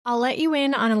I'll let you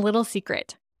in on a little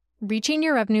secret. Reaching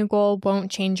your revenue goal won't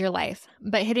change your life,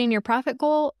 but hitting your profit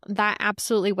goal, that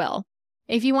absolutely will.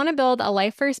 If you want to build a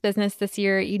life-first business this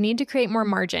year, you need to create more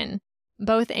margin,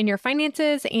 both in your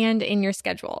finances and in your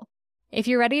schedule. If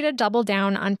you're ready to double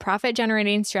down on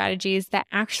profit-generating strategies that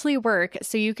actually work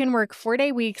so you can work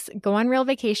 4-day weeks, go on real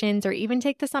vacations, or even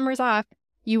take the summers off,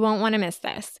 you won't want to miss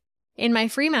this. In my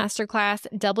free masterclass,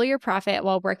 Double Your Profit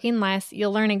While Working Less,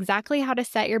 you'll learn exactly how to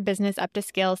set your business up to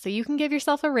scale so you can give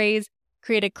yourself a raise,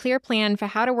 create a clear plan for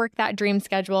how to work that dream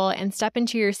schedule, and step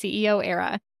into your CEO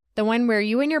era, the one where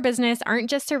you and your business aren't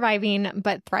just surviving,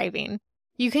 but thriving.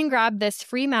 You can grab this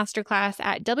free masterclass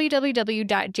at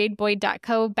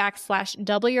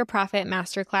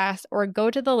www.jadeboyd.co/doubleyourprofit-masterclass or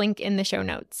go to the link in the show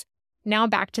notes. Now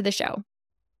back to the show.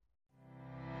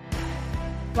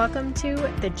 Welcome to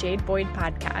the Jade Boyd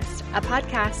Podcast, a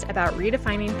podcast about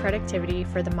redefining productivity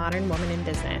for the modern woman in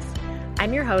business.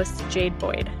 I'm your host, Jade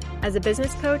Boyd. As a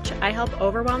business coach, I help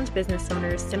overwhelmed business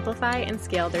owners simplify and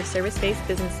scale their service-based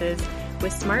businesses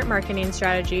with smart marketing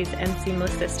strategies and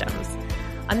seamless systems.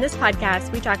 On this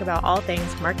podcast, we talk about all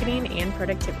things marketing and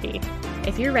productivity.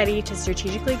 If you're ready to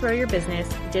strategically grow your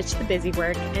business, ditch the busy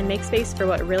work, and make space for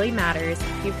what really matters,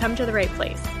 you've come to the right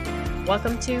place.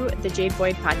 Welcome to the Jade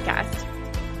Boyd Podcast.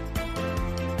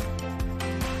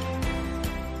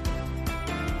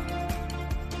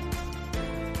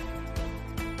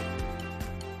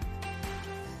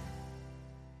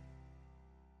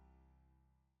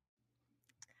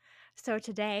 So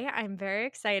today I'm very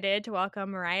excited to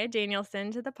welcome Mariah Danielsen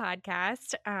to the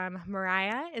podcast.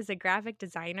 Mariah is a graphic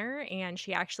designer, and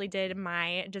she actually did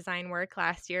my design work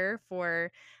last year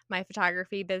for my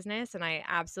photography business, and I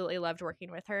absolutely loved working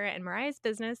with her. And Mariah's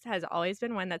business has always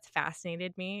been one that's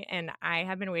fascinated me, and I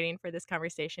have been waiting for this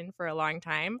conversation for a long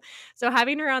time. So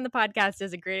having her on the podcast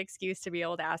is a great excuse to be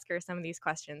able to ask her some of these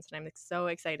questions, and I'm so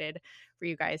excited for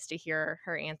you guys to hear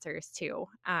her answers too.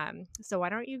 So why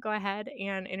don't you go ahead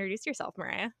and introduce yourself,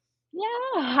 Mariah? Yeah,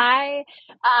 hi.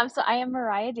 So I am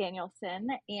Mariah Danielsen,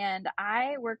 and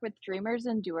I work with dreamers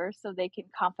and doers so they can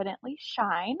confidently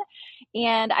shine.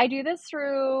 And I do this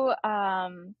through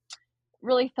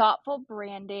really thoughtful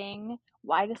branding,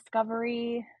 why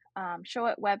discovery, show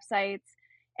it websites,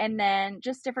 and then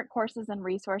just different courses and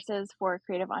resources for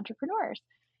creative entrepreneurs.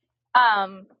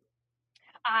 Um,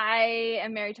 I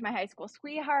am married to my high school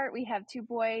sweetheart. We have 2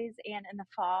 boys, and in the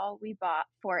fall, we bought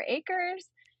 4 acres.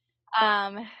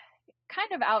 Um,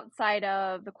 kind of outside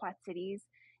of the Quad Cities,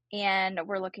 and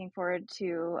we're looking forward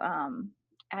to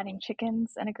adding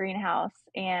chickens and a greenhouse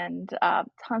and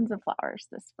tons of flowers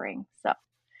this spring. So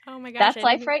Oh my gosh, that's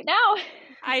life right now.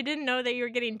 I didn't know that you were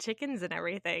getting chickens and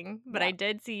everything, but Yeah. I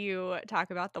did see you talk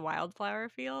about the wildflower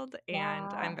field, and Yeah.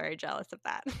 I'm very jealous of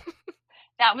that.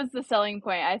 That was the selling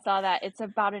point. I saw that it's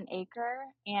about an acre,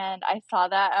 and I saw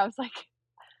that. I was like,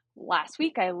 last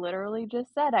week I literally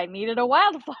just said I needed a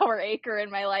wildflower acre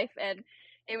in my life, and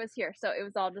it was here. So it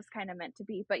was all just kind of meant to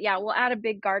be. But yeah, we'll add a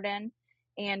big garden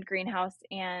and greenhouse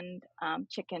and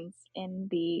chickens in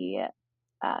the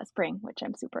spring, which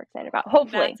I'm super excited about.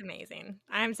 Hopefully. That's amazing.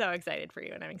 I'm so excited for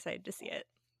you, and I'm excited to see it.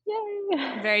 Yay.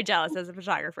 I'm very jealous as a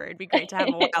photographer. It'd be great to have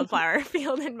a wildflower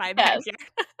field in my Yes. backyard.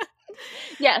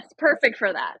 Yes, perfect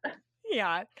for that.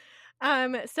 Yeah.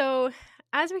 So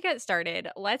as we get started,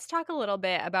 let's talk a little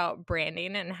bit about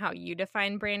branding and how you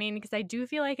define branding, because I do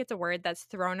feel like it's a word that's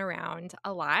thrown around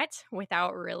a lot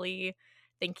without really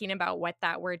thinking about what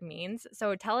that word means.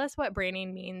 So tell us what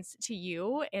branding means to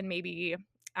you, and maybe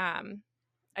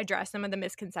address some of the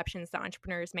misconceptions that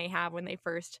entrepreneurs may have when they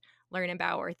first learn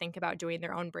about or think about doing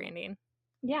their own branding.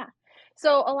 Yeah.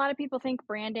 So a lot of people think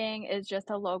branding is just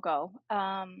a logo.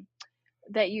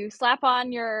 That you slap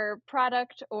on your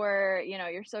product or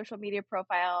your social media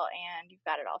profile and you've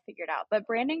got it all figured out, but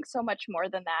branding's so much more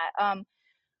than that.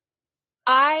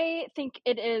 I think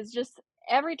it is just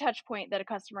every touch point that a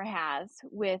customer has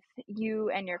with you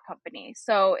and your company.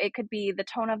 So it could be the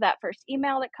tone of that first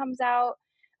email that comes out.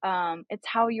 It's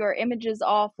how your images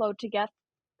all flow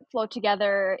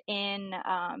together in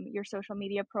your social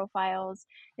media profiles.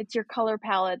 It's your color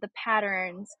palette, the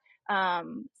patterns,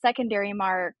 secondary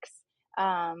marks,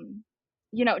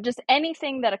 just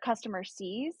anything that a customer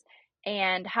sees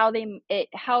and how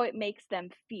it makes them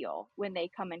feel when they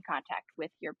come in contact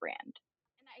with your brand.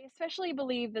 And I especially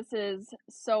believe this is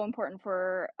so important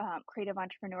for creative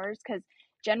entrepreneurs because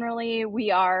generally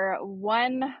we are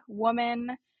one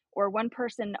woman or one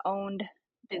person owned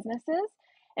businesses.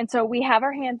 And so we have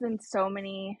our hands in so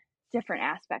many different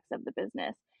aspects of the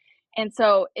business. And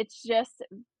so it's just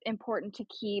important to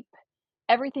keep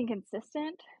everything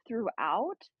consistent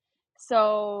throughout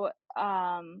So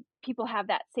people have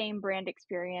that same brand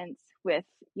experience with,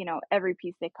 every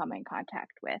piece they come in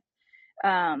contact with.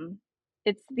 Um,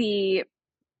 it's the,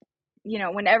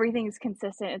 when everything's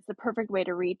consistent, it's the perfect way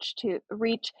to reach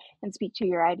and speak to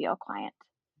your ideal client.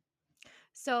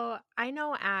 So I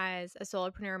know as a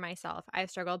solopreneur myself, I've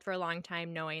struggled for a long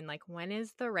time knowing like when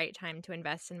is the right time to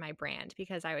invest in my brand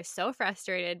because I was so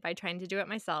frustrated by trying to do it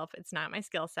myself. It's not my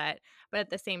skill set. But at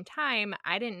the same time,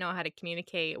 I didn't know how to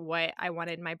communicate what I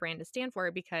wanted my brand to stand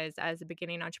for because as a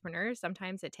beginning entrepreneur,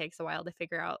 sometimes it takes a while to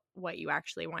figure out what you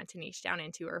actually want to niche down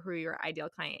into or who your ideal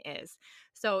client is.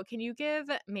 So can you give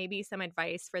maybe some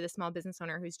advice for the small business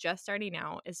owner who's just starting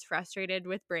out, is frustrated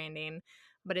with branding,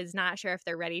 but is not sure if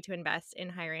they're ready to invest in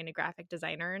hiring a graphic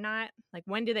designer or not? Like,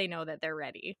 when do they know that they're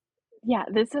ready? Yeah,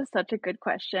 this is such a good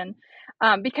question.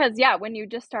 Because, yeah, when you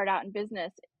just start out in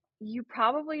business, you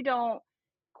probably don't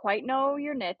quite know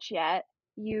your niche yet.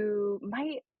 You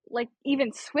might like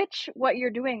even switch what you're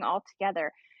doing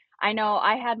altogether. I know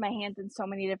I had my hands in so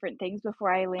many different things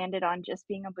before I landed on just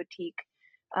being a boutique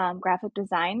graphic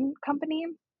design company.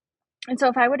 And so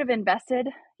if I would have invested,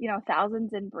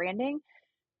 thousands in branding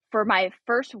for my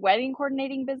first wedding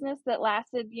coordinating business that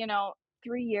lasted,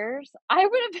 3 years, I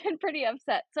would have been pretty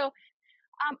upset. So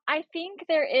I think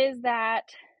there is that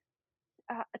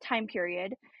time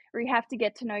period where you have to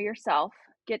get to know yourself,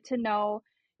 get to know,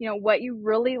 what you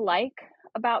really like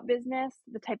about business,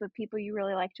 the type of people you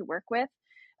really like to work with.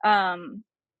 Um,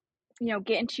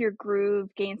 get into your groove,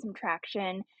 gain some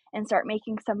traction, and start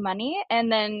making some money.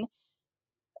 And then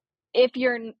if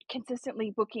you're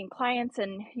consistently booking clients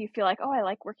and you feel like, oh, I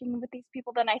like working with these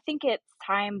people, then I think it's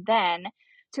time then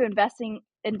to invest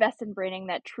in branding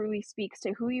that truly speaks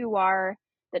to who you are,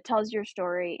 that tells your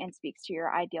story and speaks to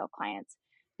your ideal clients.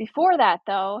 Before that,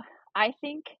 though, I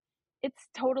think it's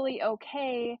totally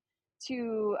okay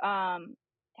to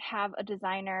have a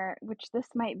designer, which this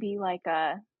might be like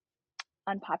a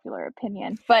unpopular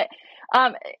opinion, but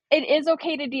um, it is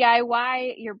okay to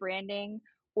DIY your branding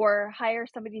or hire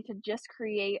somebody to just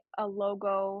create a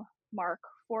logo mark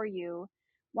for you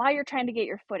while you're trying to get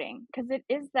your footing. Because it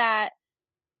is that,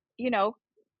 you know,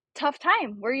 tough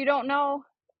time where you don't know,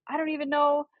 I don't even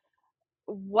know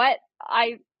what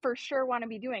I for sure want to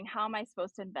be doing. How am I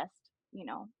supposed to invest,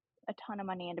 a ton of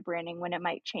money into branding when it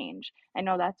might change? I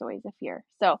know that's always a fear.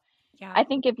 So Yeah. I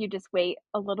think if you just wait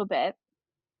a little bit,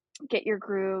 get your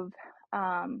groove.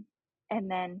 And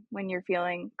then when you're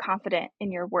feeling confident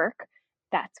in your work,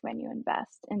 that's when you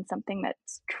invest in something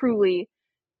that's truly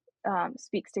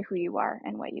speaks to who you are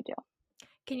and what you do.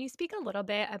 Can you speak a little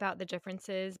bit about the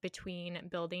differences between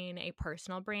building a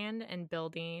personal brand and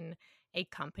building a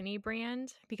company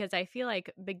brand? Because I feel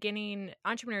like beginning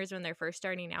entrepreneurs, when they're first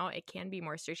starting out, it can be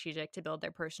more strategic to build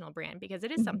their personal brand because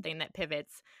it is Mhm. something that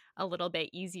pivots a little bit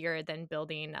easier than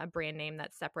building a brand name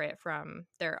that's separate from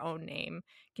their own name.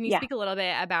 Can you Yeah, speak a little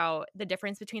bit about the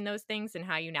difference between those things and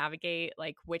how you navigate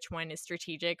like which one is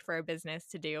strategic for a business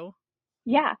to do?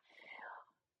 yeah.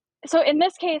 So in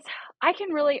this case, I can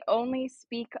really only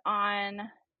speak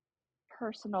on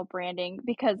personal branding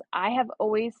because I have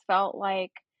always felt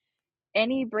like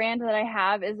any brand that I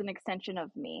have is an extension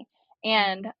of me.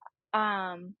 And Mm,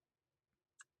 um,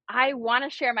 I want to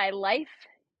share my life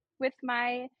with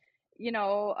my,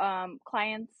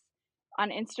 clients on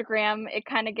Instagram. It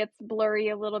kind of gets blurry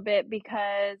a little bit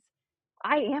because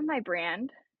I am my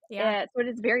brand. yeah. So it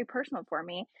is very personal for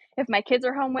me. If my kids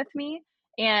are home with me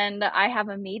and I have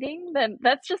a meeting, then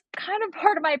that's just kind of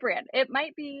part of my brand. It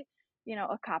might be,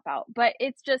 a cop out, but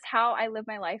it's just how I live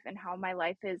my life and how my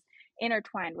life is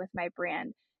intertwined with my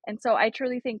brand. And so I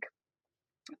truly think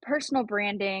personal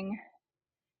branding,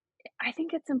 I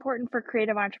think it's important for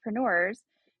creative entrepreneurs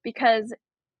because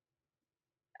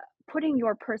putting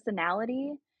your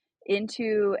personality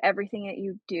into everything that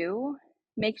you do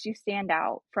makes you stand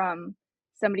out from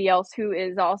somebody else who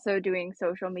is also doing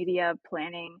social media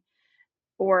planning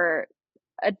or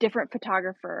a different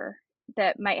photographer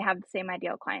that might have the same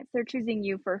ideal clients. They're choosing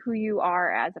you for who you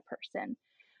are as a person.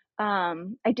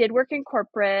 I did work in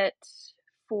corporate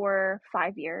for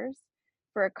 5 years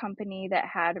for a company that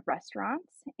had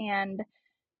restaurants. And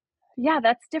yeah,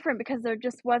 that's different because there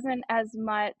just wasn't as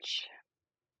much.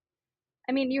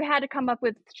 I mean, you had to come up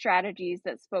with strategies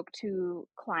that spoke to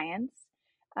clients.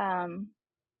 Um,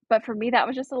 but for me, that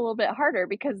was just a little bit harder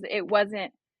because it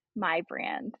wasn't my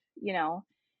brand.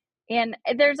 And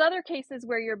there's other cases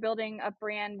where you're building a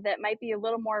brand that might be a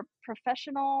little more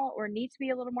professional or need to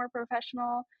be a little more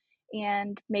professional.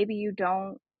 And maybe you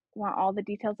don't want all the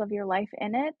details of your life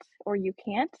in it, or you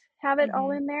can't have it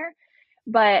all Hmm. in there.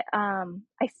 But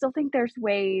I still think there's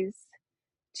ways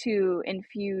to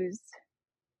infuse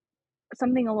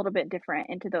something a little bit different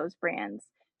into those brands.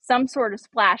 Some sort of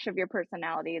splash of your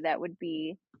personality that would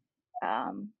be,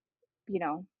 um,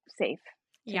 safe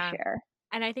to Yeah. share.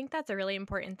 And I think that's a really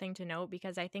important thing to note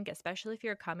because I think, especially if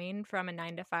you're coming from a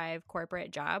 9 to 5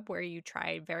 corporate job where you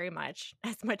try very much,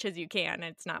 as much as you can,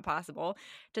 it's not possible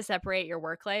to separate your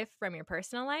work life from your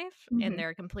personal life and Mhm.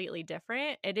 they're completely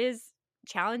different. It is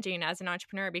challenging as an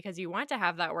entrepreneur because you want to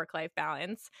have that work life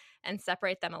balance and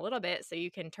separate them a little bit so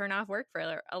you can turn off work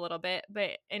for a little bit.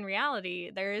 But in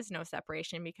reality, there is no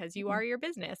separation because you Mhm. are your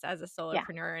business as a Yeah.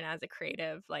 solopreneur and as a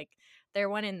creative. Like they're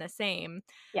one and the same.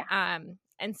 Yeah.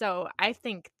 And so I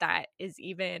think that is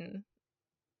even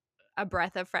a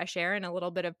breath of fresh air and a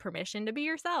little bit of permission to be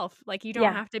yourself. Like you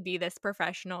don't Yeah. have to be this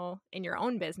professional in your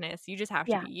own business. You just have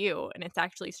to Yeah. be you. And it's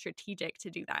actually strategic to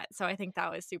do that. So I think that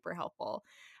was super helpful.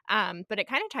 But it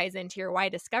kind of ties into your why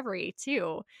discovery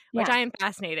too, which Yeah. I am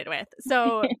fascinated with.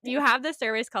 So you have this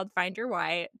service called Find Your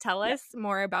Why. Tell Yep. us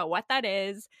more about what that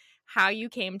is, how you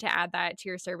came to add that to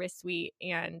your service suite,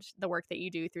 and the work that you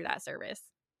do through that service.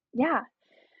 Yeah.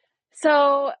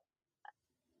 So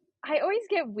I always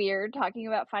get weird talking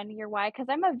about finding your why because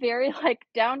I'm a very like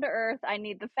down to earth, I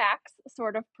need the facts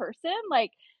sort of person.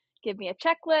 Like, give me a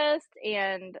checklist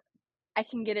and I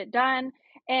can get it done.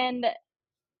 And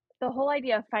the whole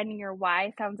idea of finding your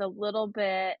why sounds a little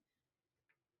bit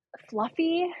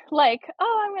fluffy. Like,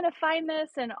 oh, I'm going to find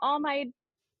this and all my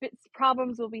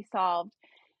problems will be solved.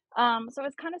 So I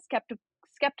was kind of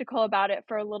skeptical about it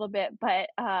for a little bit, but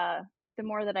the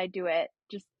more that I do it,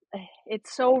 just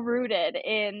it's so rooted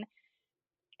in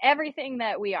everything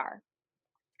that we are.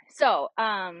 So,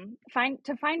 find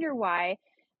your why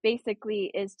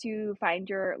basically is to find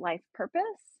your life purpose,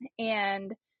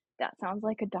 and that sounds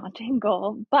like a daunting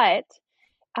goal, but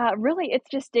really, it's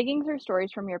just digging through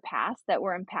stories from your past that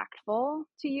were impactful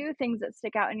to you, things that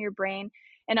stick out in your brain,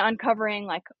 and uncovering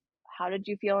like how did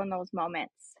you feel in those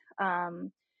moments?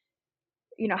 Um,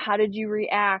 how did you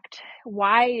react?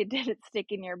 Why did it stick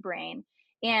in your brain?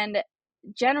 And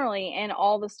generally, in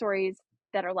all the stories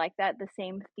that are like that, the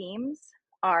same themes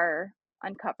are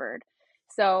uncovered.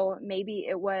 So maybe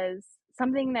it was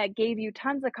something that gave you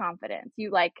tons of confidence.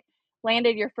 You like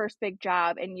landed your first big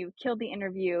job and you killed the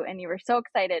interview and you were so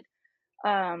excited.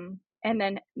 And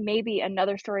then maybe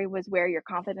another story was where your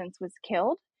confidence was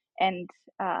killed and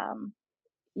um,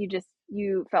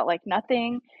 you felt like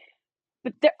nothing,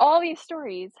 but all these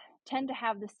stories tend to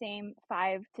have the same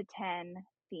 5 to 10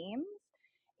 themes,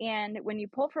 and when you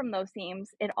pull from those themes,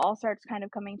 it all starts kind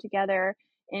of coming together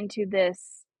into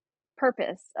this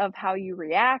purpose of how you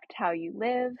react, how you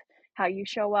live, how you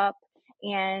show up,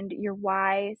 and your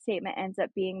why statement ends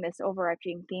up being this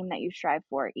overarching theme that you strive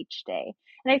for each day.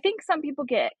 And I think some people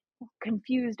get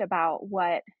confused about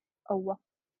what a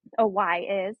a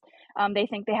why is. They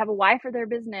think they have a why for their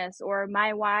business, or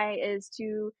my why is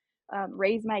to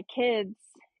raise my kids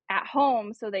at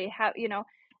home. So they have,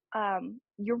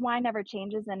 your why never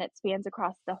changes and it spans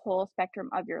across the whole spectrum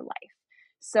of your life.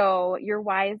 So your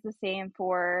why is the same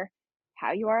for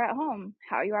how you are at home,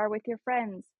 how you are with your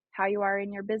friends, how you are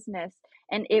in your business,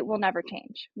 and it will never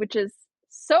change, which is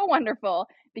so wonderful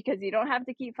because you don't have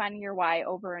to keep finding your why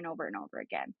over and over and over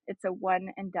again. It's a one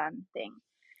and done thing.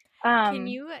 Can Um,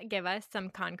 you give us some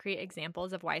concrete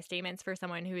examples of why statements for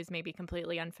someone who is maybe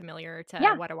completely unfamiliar to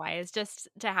yeah, what a why is, just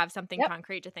to have something yep,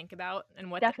 concrete to think about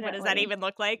and what does that definitely. even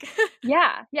look like?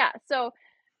 Yeah, yeah. So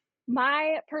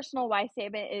my personal why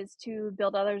statement is to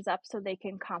build others up so they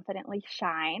can confidently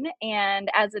shine. And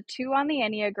as a 2 on the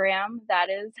Enneagram, that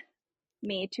is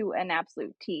me to an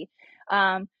absolute T.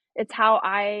 It's how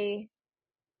I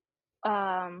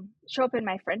show up in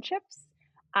my friendships.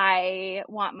 I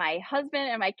want my husband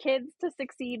and my kids to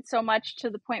succeed so much to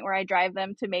the point where I drive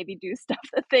them to maybe do stuff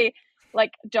that they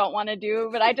like don't want to do,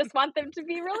 but I just want them to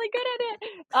be really good at it.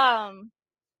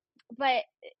 But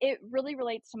it really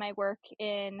relates to my work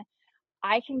in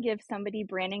I can give somebody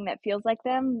branding that feels like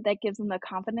them, that gives them the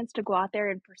confidence to go out there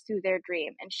and pursue their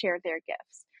dream and share their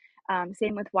gifts.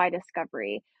 Same with why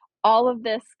discovery. All of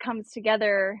this comes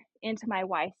together into my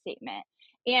why statement.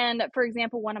 And for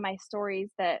example, one of my stories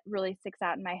that really sticks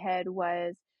out in my head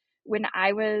was when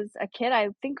I was a kid. I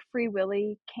think Free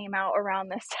Willy came out around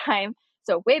this time.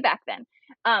 So, way back then,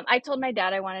 I told my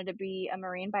dad I wanted to be a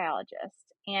marine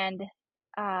biologist. And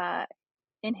uh,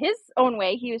 in his own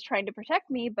way, he was trying to protect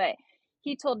me, but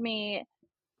he told me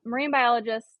marine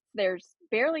biologists, there's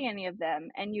barely any of them,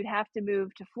 and you'd have to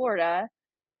move to Florida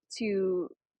to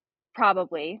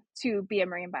probably to be a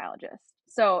marine biologist.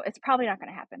 So it's probably not going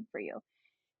to happen for you.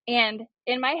 And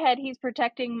in my head, he's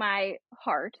protecting my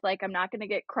heart. Like I'm not going to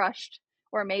get crushed,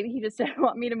 or maybe he just didn't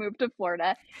want me to move to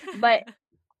Florida. But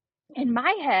in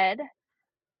my head,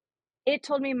 it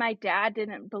told me my dad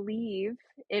didn't believe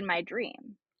in my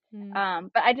dream.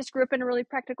 Mm. But I just grew up in a really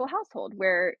practical household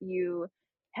where you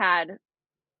had,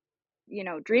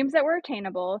 dreams that were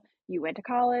attainable. You went to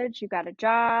college, you got a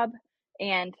job,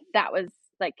 and that was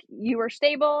like you were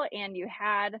stable and you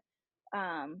had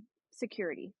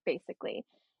security basically.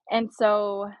 And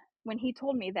so when he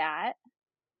told me that,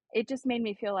 it just made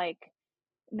me feel like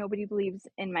nobody believes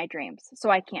in my dreams, so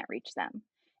I can't reach them.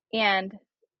 And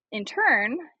in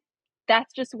turn,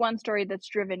 that's just one story that's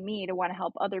driven me to want to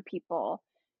help other people,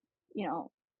 you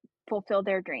know, fulfill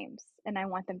their dreams. And I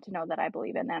want them to know that I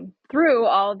believe in them through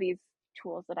all of these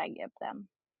tools that I give them.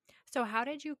 So, how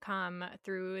did you come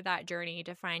through that journey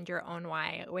to find your own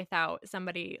why without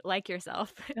somebody like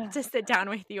yourself to sit down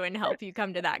with you and help you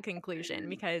come to that conclusion?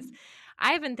 Because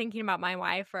I've been thinking about my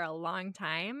why for a long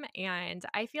time, and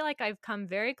I feel like I've come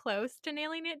very close to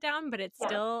nailing it down, but it's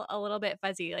Yeah. still a little bit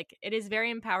fuzzy. Like, it is very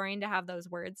empowering to have those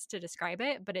words to describe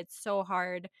it, but it's so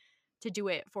hard to do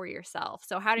it for yourself.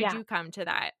 So, how did Yeah. you come to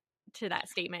that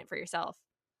statement for yourself?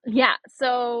 Yeah.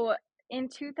 So in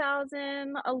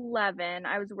 2011,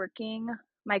 I was working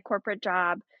my corporate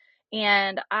job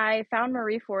and I found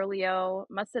Marie Forleo,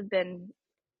 must have been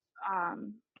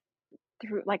um,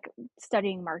 through like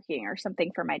studying marketing or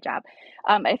something for my job.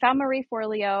 I found Marie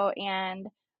Forleo and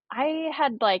I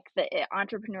had like the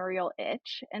entrepreneurial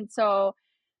itch. And so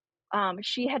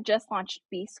she had just launched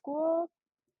B School,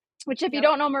 which if you Yep.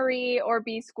 don't know Marie or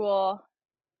B School,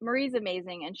 Marie's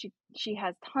amazing and she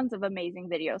has tons of amazing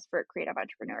videos for creative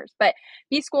entrepreneurs. But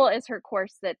B School is her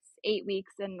course that's 8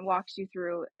 weeks and walks you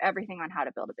through everything on how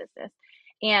to build a business.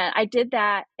 And I did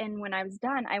that, and when I was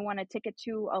done, I won a ticket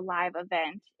to a live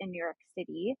event in New York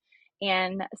City,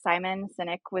 and Simon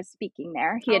Sinek was speaking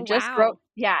there. He Oh, had just wrote wow.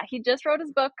 yeah, he just wrote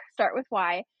his book, Start With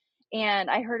Why, and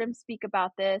I heard him speak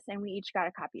about this, and we each got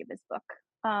a copy of his book.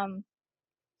 Um,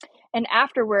 and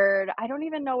afterward, I don't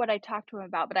even know what I talked to him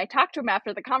about, but I talked to him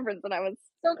after the conference and I was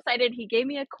so excited. He gave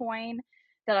me a coin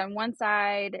that on one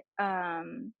side,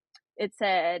 it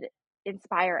said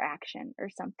inspire action or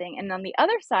something. And on the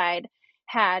other side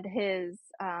had his,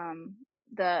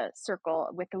 the circle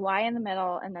with the why in the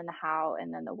middle and then the how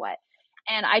and then the what.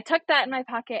 And I tucked that in my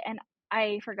pocket and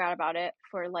I forgot about it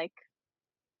for like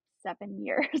 7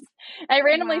 years. I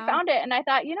randomly Wow. found it and I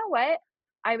thought, you know what?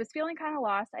 I was feeling kind of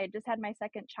lost. I had just had my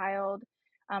second child.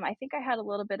 I think I had a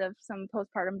little bit of some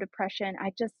postpartum depression.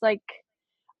 I just like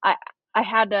I I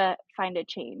had to find a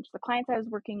change. The clients I was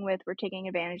working with were taking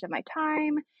advantage of my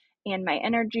time and my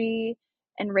energy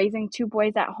and raising two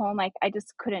boys at home. Like I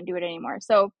just couldn't do it anymore.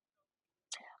 So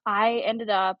I ended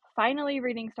up finally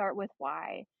reading Start With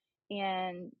Why,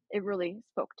 and it really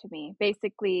spoke to me.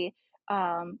 Basically,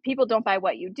 people don't buy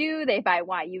what you do, they buy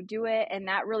why you do it. And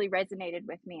that really resonated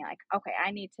with me. Like, okay,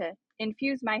 I need to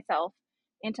infuse myself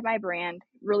into my brand,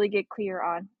 really get clear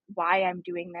on why I'm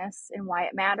doing this and why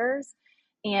it matters,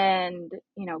 and,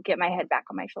 get my head back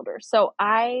on my shoulders. So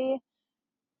I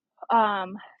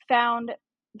um, found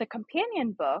the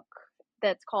companion book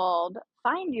that's called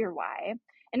Find Your Why.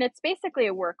 And it's basically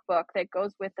a workbook that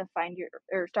goes with the Find Your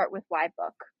or Start With Why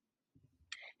book.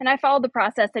 And I followed the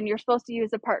process, and you're supposed to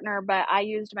use a partner, but I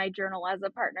used my journal as a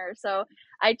partner. So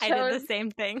I I did chose, the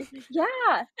same thing.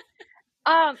 yeah.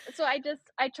 So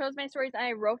I chose my stories and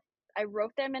I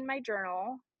wrote them in my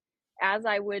journal as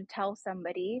I would tell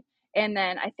somebody. And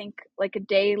then I think like a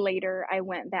day later, I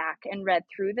went back and read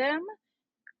through them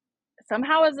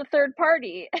somehow as a third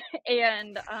party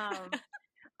and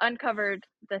uncovered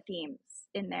the themes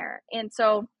in there. And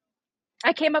so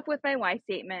I came up with my why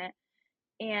statement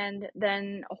and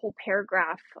then a whole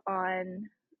paragraph on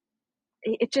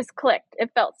it just clicked.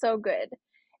 It felt so good.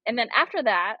 And then after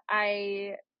that,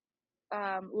 I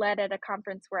led at a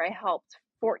conference where I helped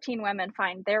 14 women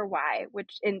find their why,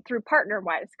 which in through partner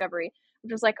why discovery,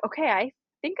 which was like, okay, I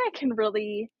think I can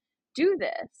really do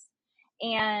this.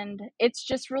 And it's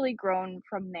just really grown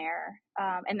from there.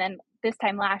 And then this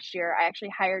time last year, I actually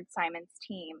hired Simon's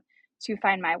team to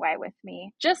find my why with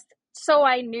me, just so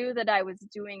I knew that I was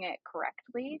doing it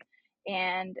correctly.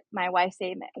 And my why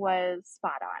statement was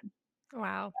spot on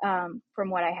Wow. from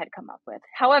what I had come up with.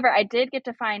 However, I did get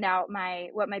to find out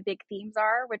what my big themes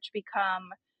are, which become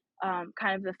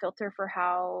kind of the filter for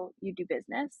how you do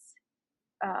business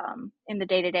in the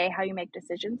day to day, how you make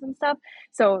decisions and stuff.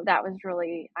 So that was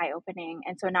really eye opening,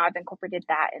 and so now I've incorporated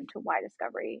that into why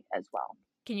discovery as well.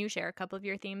 Can you share a couple of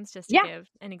your themes just to Yeah. give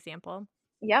an example?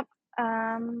 Yep.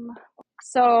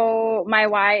 So my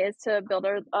why is to build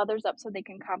others up so they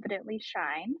can confidently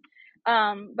shine.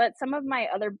 But some of my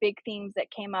other big themes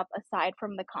that came up aside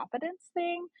from the confidence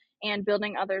thing and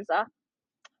building others up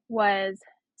was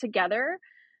together.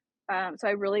 So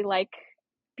I really like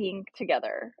being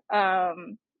together.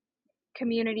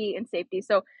 Community and safety.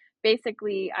 So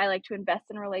basically, I like to invest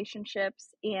in relationships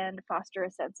and foster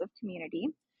a sense of community.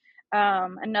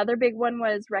 Another big one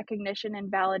was recognition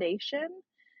and validation.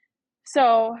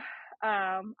 So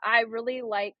I really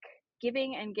like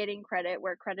giving and getting credit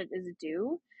where credit is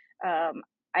due.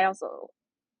 I also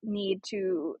need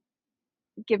to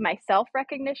give myself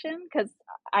recognition because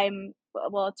I'm,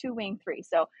 well, a two wing three.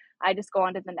 So I just go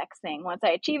on to the next thing. Once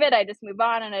I achieve it, I just move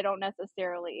on and I don't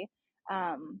necessarily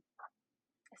um,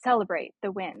 celebrate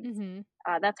the wins. Mm-hmm.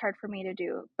 That's hard for me to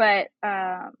do. But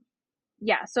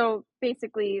yeah, so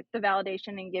basically the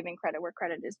validation and giving credit where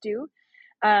credit is due.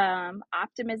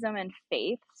 Optimism and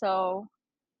faith. So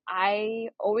I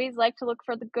always like to look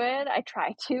for the good. I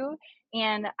try to.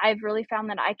 And I've really found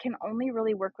that I can only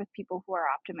really work with people who are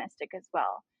optimistic as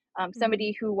well. Mm-hmm.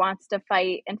 Somebody who wants to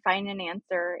fight and find an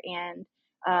answer and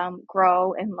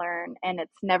grow and learn. And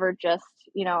it's never just,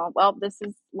 well, this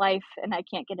is life and I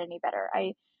can't get any better.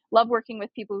 I love working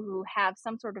with people who have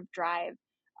some sort of drive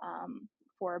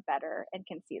for better and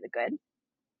can see the good.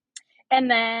 And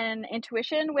then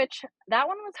intuition, which that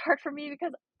one was hard for me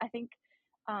because I think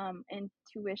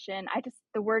intuition,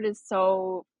 the word is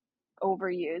so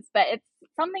overused, but it's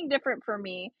something different for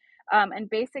me. And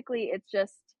basically, it's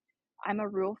just I'm a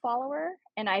rule follower,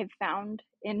 and I've found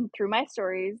in through my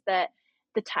stories that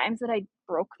the times that I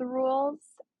broke the rules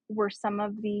were some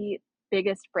of the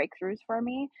biggest breakthroughs for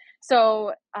me.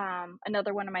 So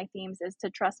another one of my themes is to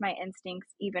trust my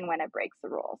instincts even when it breaks the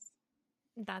rules.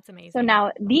 That's So amazing.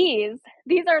 now these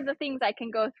are the things I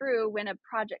can go through when a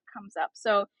project comes up.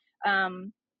 So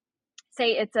um,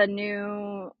 say it's a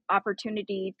new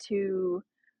opportunity to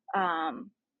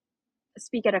um,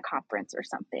 speak at a conference or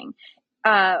something.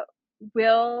 Uh,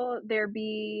 will there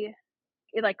be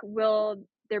an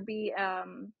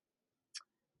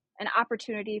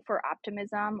opportunity for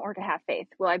optimism or to have faith?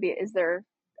 Are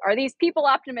these people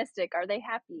optimistic? Are they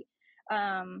happy?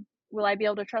 Will I be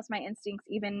able to trust my instincts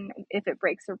even if it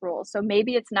breaks the rules? So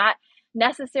maybe it's not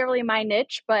necessarily my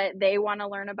niche, but they want to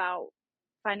learn about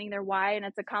finding their why and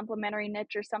it's a complementary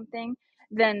niche or something,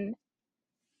 then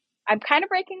I'm kind of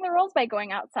breaking the rules by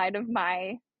going outside of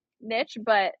my niche,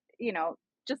 but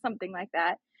just something like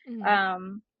that. Mm-hmm.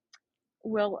 Um,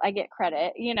 will I get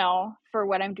credit, for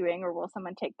what I'm doing, or will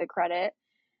someone take the credit?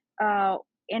 Uh,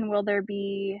 and will there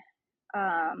be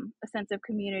a sense of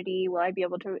community? Will I be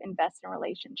able to invest in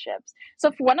relationships? So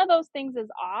if one of those things is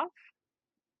off,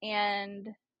 and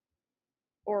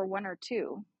or one or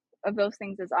two of those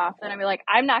things is off, then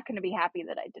I'm not going to be happy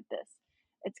that I did this.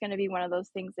 It's going to be one of those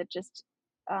things that just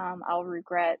I'll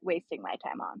regret wasting my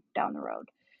time on down the road.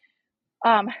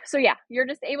 So yeah, you're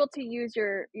just able to use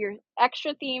your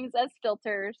extra themes as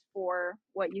filters for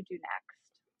what you do next.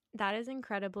 That is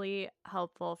incredibly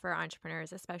helpful for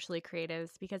entrepreneurs, especially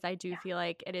creatives, because I do feel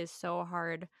like it is so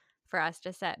hard for us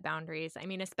to set boundaries. I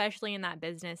mean, especially in that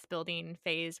business building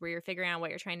phase where you're figuring out what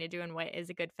you're trying to do and what is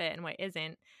a good fit and what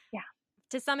isn't. Yeah.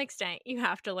 To some extent, you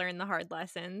have to learn the hard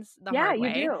lessons the Yeah, hard you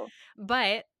way. do.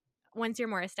 But once you're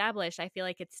more established, I feel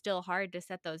like it's still hard to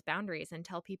set those boundaries and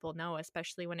tell people no,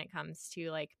 especially when it comes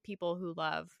to like people who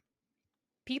love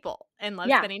people and love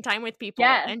Yeah. spending time with people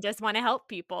Yes. and just want to help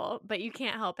people, but you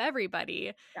can't help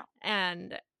everybody. No.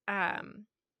 And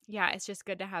yeah, it's just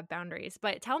good to have boundaries.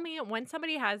 But tell me, when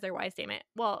somebody has their why statement,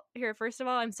 well, here, first of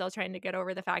all, I'm still trying to get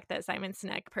over the fact that Simon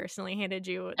Sinek personally handed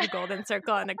you the golden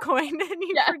circle and a coin and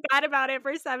you Yes. forgot about it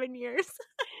for 7 years.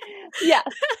 Yes.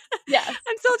 Yes.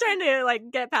 I'm still trying to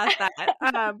like get past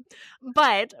that.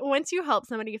 But once you help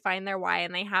somebody find their why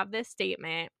and they have this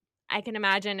statement, I can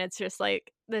imagine it's just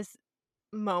like this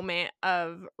moment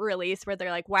of release where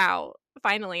they're like, wow,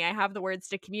 finally I have the words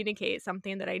to communicate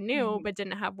something that I knew Mhm. but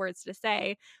didn't have words to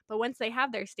say. But once they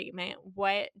have their statement,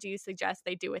 what do you suggest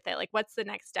they do with it? Like, what's the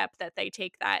next step that they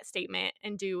take that statement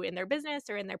and do in their business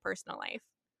or in their personal life?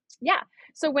 Yeah.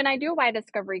 So when I do a why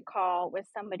discovery call with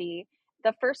somebody,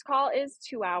 the first call is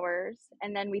 2 hours,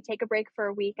 and then we take a break for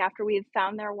a week after we've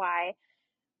found their why,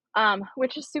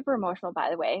 which is super emotional, by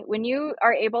the way. When you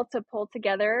are able to pull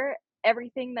together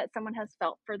everything that someone has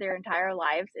felt for their entire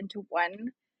lives into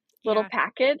one little Yeah.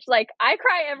 package, like I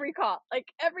cry every call,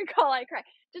 like every call I cry,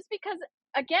 just because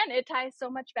again, it ties so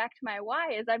much back to my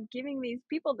why is I'm giving these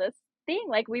people this thing,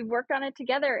 like we've worked on it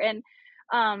together and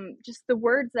just the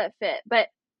words that fit. But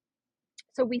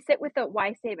so we sit with the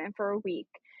why statement for a week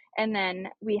and then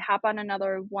we hop on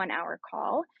another 1 hour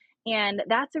call. And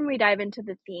that's when we dive into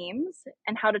the themes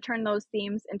and how to turn those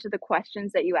themes into the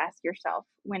questions that you ask yourself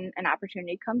when an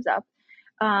opportunity comes up.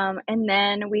 And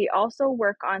then we also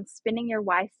work on spinning your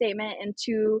why statement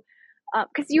into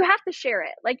because you have to share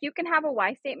it. Like you can have a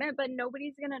why statement, but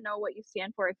nobody's going to know what you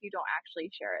stand for if you don't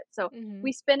actually share it. So Hmm.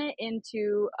 we spin it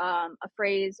into a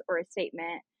phrase or a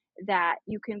statement that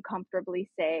you can comfortably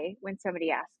say when somebody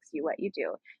asks you what you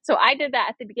do. So I did that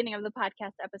at the beginning of the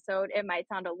podcast episode. It might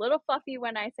sound a little fluffy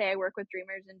when I say I work with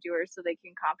dreamers and doers so they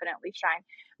can confidently shine,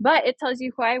 but it tells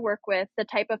you who I work with, the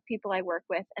type of people I work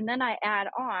with, and then I add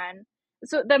on.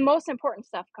 So the most important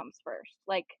stuff comes first.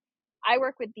 Like I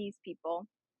work with these people,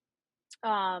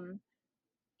 um,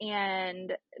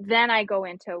 and then I go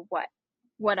into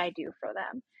what I do for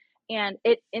them, and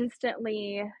it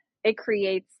instantly it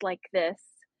creates like this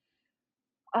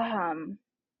um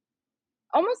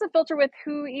almost a filter with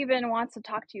who even wants to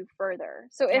talk to you further.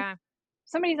 So if Yeah.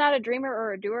 somebody's not a dreamer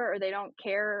or a doer, or they don't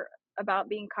care about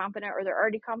being confident, or they're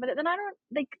already confident, then I don't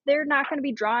like they're not going to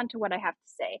be drawn to what I have to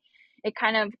say. It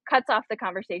kind of cuts off the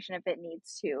conversation if it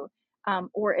needs to,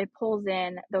 or it pulls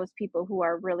in those people who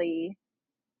are really,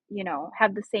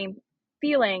 have the same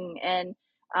feeling and,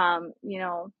 you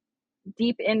know,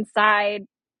 deep inside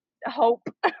hope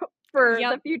for Yep.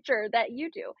 the future that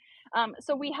you do.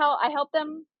 So I help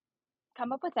them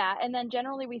come up with that, and then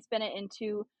generally we spin it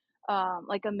into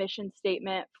like a mission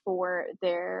statement for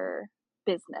their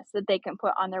business that they can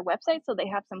put on their website, so they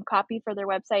have some copy for their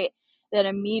website that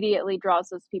immediately draws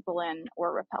those people in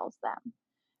or repels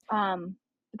them.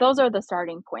 Those are the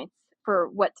starting points for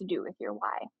what to do with your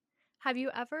why. Have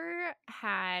you ever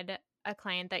had a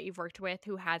client that you've worked with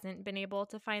who hasn't been able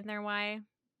to find their why?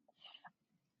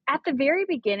 At the very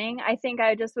beginning, I think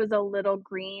I just was a little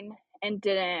green and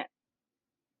didn't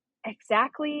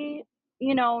exactly,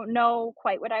 know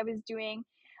quite what I was doing.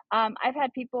 I've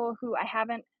had people who I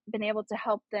haven't been able to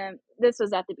help them. This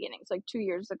was at the beginning, so like 2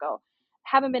 years ago.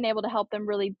 Haven't been able to help them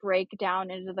really break down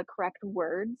into the correct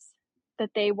words that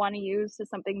they want to use to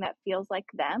something that feels like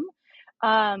them.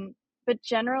 But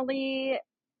generally,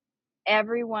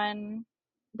 everyone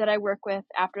that I work with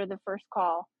after the first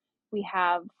call, we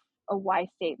have a why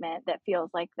statement that feels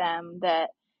like them,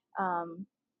 that um,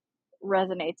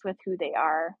 resonates with who they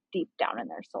are deep down in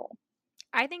their soul.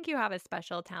 I think you have a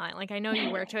special talent. Like, I know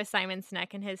you worked with Simon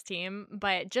Sinek and his team,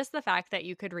 but just the fact that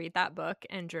you could read that book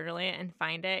and journal it and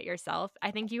find it yourself,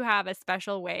 I think you have a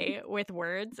special way with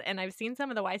words. And I've seen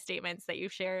some of the why statements that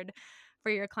you've shared for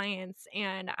your clients,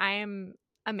 and I'm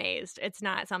amazed. It's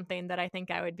not something that I think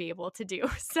I would be able to do.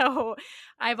 So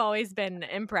I've always been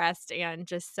impressed and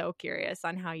just so curious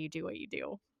on how you do what you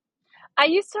do. I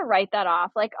used to write that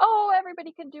off like, oh,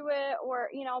 everybody can do it, or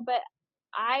but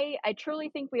I truly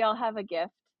think we all have a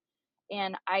gift,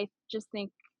 and I just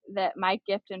think that my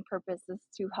gift and purpose is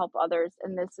to help others,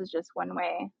 and this is just one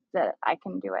way that I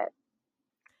can do it.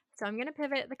 So I'm going to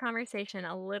pivot the conversation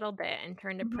a little bit and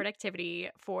turn to Mhm.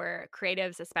 productivity for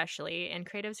creatives, especially, and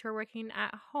creatives who are working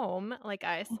at home like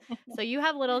us. So you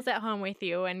have littles at home with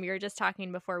you, and we were just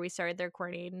talking before we started the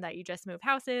recording that you just moved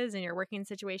houses and your working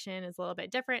situation is a little bit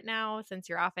different now since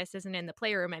your office isn't in the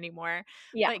playroom anymore.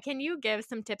 Yeah. But can you give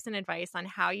some tips and advice on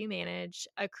how you manage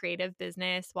a creative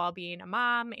business while being a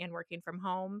mom and working from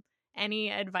home? Any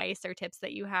advice or tips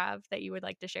that you have that you would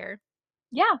like to share?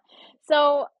 Yeah.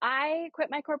 So I quit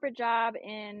my corporate job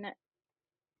in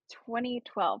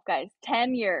 2012, guys.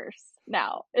 10 years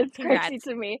now. It's crazy Congrats.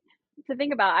 to me to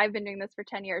think about. I've been doing this for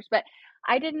 10 years, but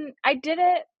I did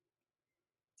it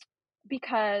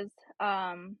because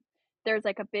there's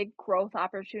like a big growth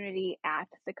opportunity at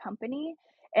the company,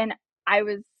 and I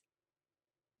was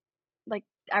like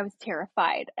I was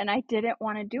terrified and I didn't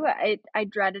want to do it. I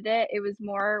dreaded it. It was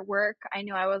more work. I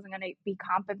knew I wasn't going to be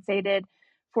compensated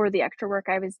for the extra work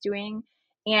I was doing.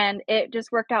 And it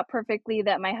just worked out perfectly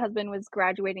that my husband was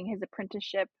graduating his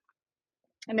apprenticeship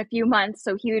in a few months,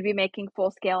 so he would be making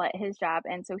full scale at his job,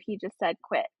 and so he just said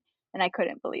quit, and I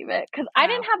couldn't believe it because I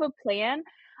didn't Wow. have a plan.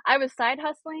 I was side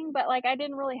hustling, but like I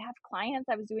didn't really have clients.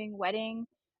 I was doing wedding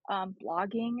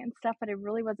blogging and stuff, but I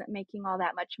really wasn't making all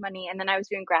that much money, and then I was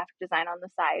doing graphic design on the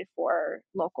side for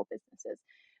local businesses.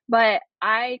 But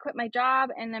I quit my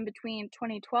job, and then between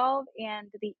 2012 and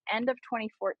the end of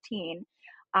 2014,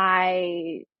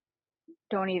 I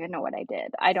don't even know what I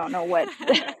did. I don't know what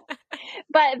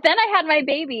but then I had my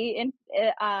baby in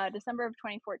December of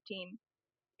 2014,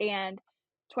 and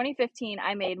 2015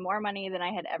 I made more money than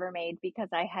I had ever made because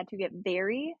I had to get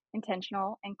very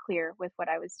intentional and clear with what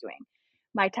I was doing.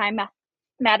 My time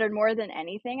mattered more than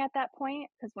anything at that point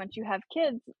because once you have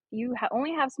kids, you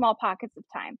only have small pockets of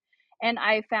time. And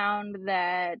I found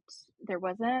that there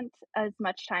wasn't as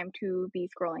much time to be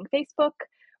scrolling Facebook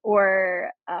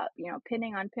or,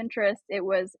 pinning on Pinterest. It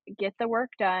was get the work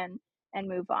done and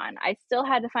move on. I still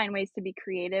had to find ways to be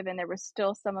creative, and there was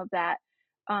still some of that,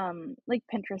 like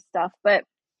Pinterest stuff, but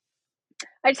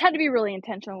I just had to be really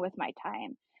intentional with my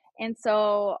time. And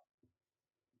so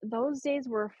those days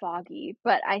were foggy,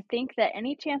 but I think that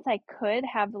any chance I could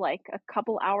have like a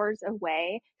couple hours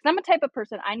away, because I'm a type of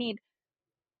person, I need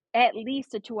at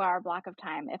least a 2-hour block of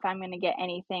time if I'm going to get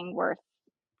anything worth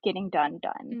getting done.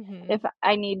 Mm-hmm. If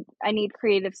I need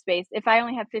creative space. If I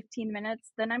only have 15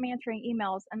 minutes, then I'm answering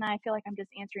emails and I feel like I'm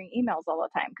just answering emails all the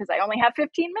time because I only have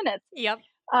 15 minutes. Yep.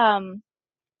 Um,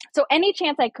 so any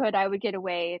chance I could, I would get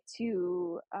away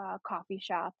to a coffee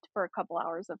shop for a couple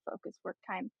hours of focused work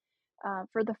time.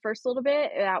 For the first little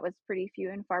bit, that was pretty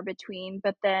few and far between.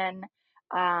 But then,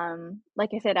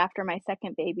 like I said, after my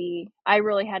second baby, I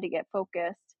really had to get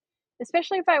focused,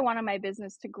 especially if I wanted my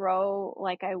business to grow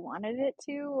like I wanted it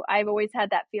to. I've always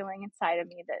had that feeling inside of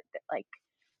me that like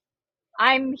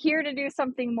I'm here to do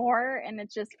something more, and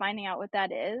it's just finding out what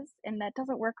that is. And that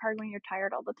doesn't work hard when you're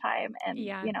tired all the time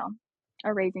and, Yeah.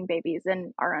 are raising babies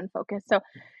and are unfocused. So,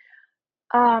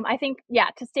 I think, yeah,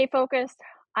 to stay focused,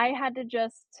 I had to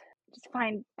just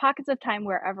find pockets of time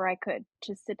wherever I could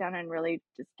to sit down and really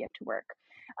just get to work.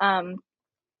 Um,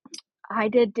 I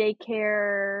did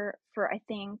daycare for I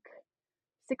think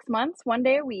 6 months, 1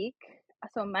 day a week.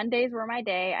 So Mondays were my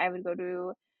day. I would go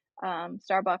to,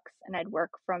 Starbucks and I'd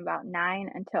work from about 9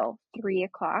 until 3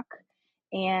 o'clock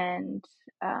and,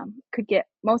 could get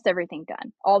most everything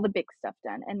done, all the big stuff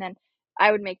done, and then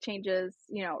I would make changes,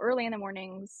 early in the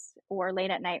mornings or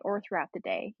late at night or throughout the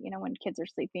day, when kids are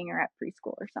sleeping or at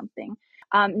preschool or something.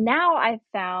 Now I've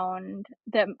found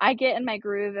that I get in my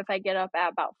groove if I get up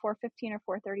at about 4:15 or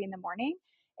 4:30 in the morning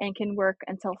and can work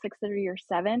until 6:30 or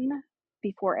 7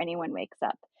 before anyone wakes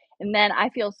up. And then I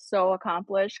feel so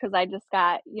accomplished because I just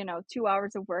got, 2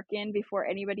 hours of work in before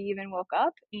anybody even woke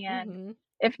up, and Mm-hmm.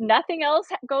 if nothing else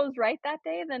goes right that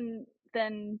day,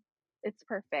 then it's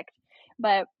perfect.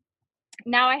 But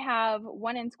now I have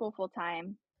one in school full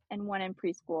time and one in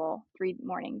preschool 3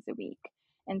 mornings a week.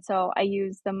 And so I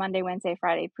use the Monday, Wednesday,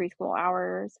 Friday preschool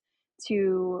hours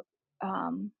to,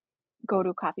 um, go to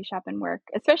a coffee shop and work,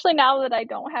 especially now that I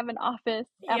don't have an office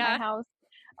at my Yeah. house.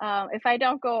 If I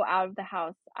don't go out of the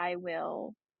house, I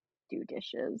will do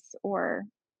dishes or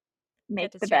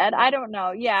Get make the bed. I distracted. don't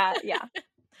know. Yeah, yeah.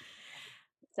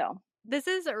 So, This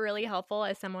is really helpful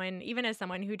as someone, even as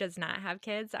someone who does not have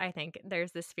kids. I think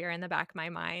there's this fear in the back of my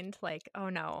mind, like, oh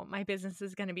no, my business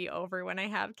is going to be over when I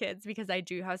have kids because I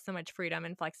do have so much freedom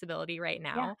and flexibility right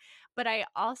yeah. now. But I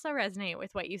also resonate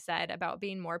with what you said about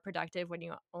being more productive when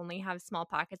you only have small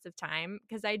pockets of time.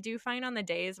 Because I do find on the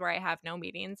days where I have no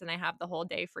meetings and I have the whole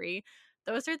day free,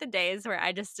 those are the days where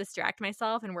I just distract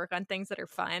myself and work on things that are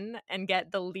fun and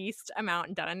get the least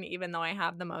amount done, even though I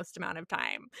have the most amount of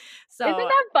time. Isn't So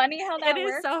that funny how it that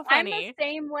is works? so I'm the funny.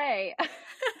 same way.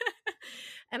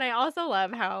 And I also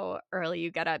love how early you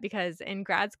get up because in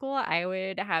grad school, I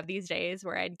would have these days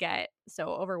where I'd get so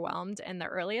overwhelmed. And the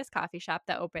earliest coffee shop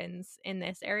that opens in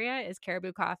this area is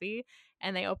Caribou Coffee,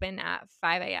 and they open at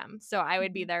 5 a.m. So I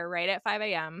would be Mhm. there right at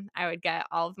 5 a.m. I would get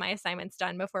all of my assignments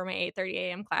done before my 8:30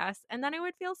 a.m. class, and then I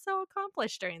would feel so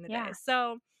accomplished during the day. Yeah.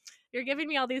 So you're giving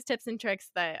me all these tips and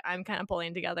tricks that I'm kind of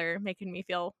pulling together, making me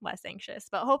feel less anxious.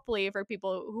 But hopefully, for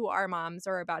people who are moms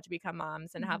or about to become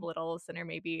moms and have Mhm. littles and are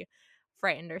maybe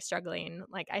frightened or struggling,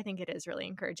 like I think it is really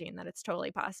encouraging that it's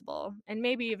totally possible and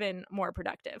maybe even more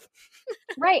productive.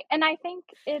 Right, and I think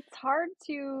it's hard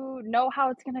to know how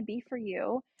it's gonna be for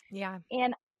you, Yeah.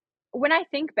 and when I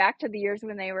think back to the years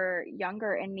when they were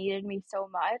younger and needed me so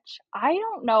much, I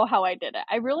don't know how I did it.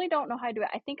 I really don't know how I do it.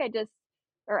 I think I just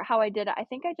or how I did it. I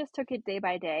think I just took it day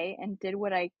by day and did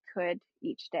what I could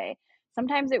each day.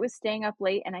 Sometimes it was staying up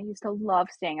late, and I used to love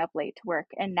staying up late to work,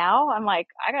 and now I'm like,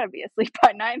 "I gotta be asleep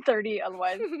by 9:30,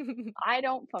 otherwise I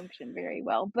don't function very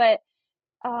well." But,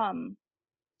 um,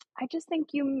 I just think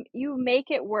you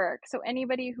make it work. So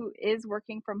anybody who is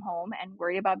working from home and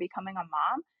worried about becoming a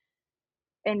mom,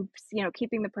 and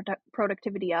keeping the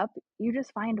productivity up, you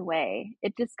just find a way.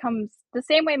 It just comes the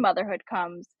same way motherhood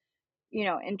comes,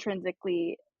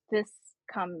 intrinsically. This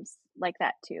comes like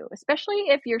that too, especially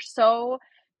if you're so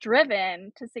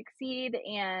driven to succeed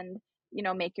and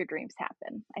make your dreams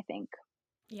happen, I think.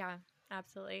 Yeah,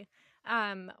 absolutely.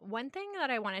 One thing that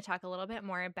I want to talk a little bit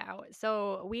more about.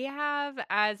 So we have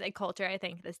as a culture, I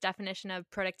think, this definition of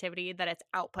productivity that it's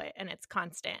output and it's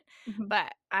constant. Mhm.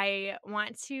 But I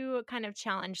want to kind of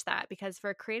challenge that because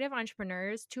for creative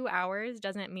entrepreneurs, 2 hours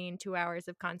doesn't mean 2 hours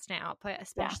of constant output,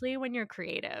 Yeah. especially when you're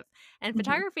creative. And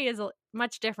Mhm. photography is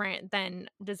much different than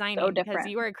So designing because different.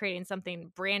 you are creating something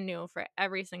brand new for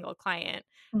every single client,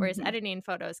 whereas Mhm. editing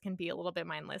photos can be a little bit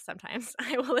mindless sometimes,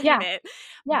 I will Yeah. admit.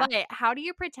 Yeah. But how do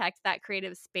you protect that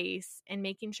creative space and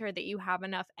making sure that you have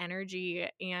enough energy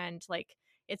and like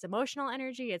it's emotional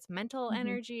energy, it's mental Mhm.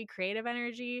 energy, creative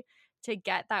energy to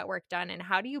get that work done. And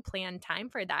how do you plan time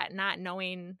for that, not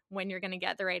knowing when you're going to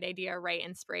get the right idea, right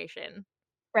inspiration?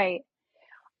 Right.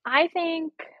 I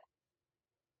think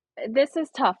this is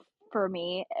tough for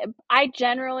me. I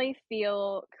generally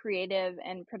feel creative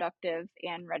and productive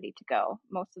and ready to go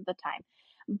most of the time.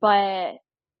 But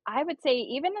I would say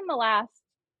even in the last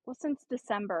well, since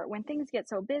December, when things get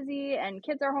so busy and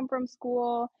kids are home from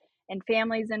school and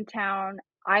families in town,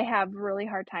 I have really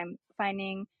hard time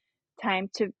finding time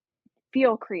to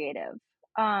feel creative.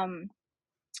 Um,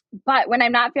 but when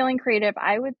I'm not feeling creative,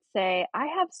 I would say I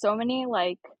have so many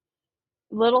like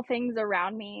little things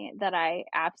around me that I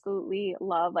absolutely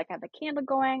love. Like I have a candle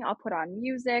going, I'll put on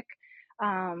music.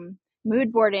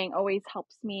 Mood boarding always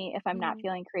helps me if I'm not Mm.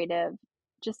 feeling creative.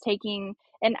 Just taking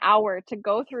an hour to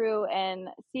go through and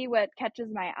see what catches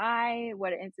my eye,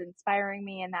 what is inspiring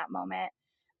me in that moment,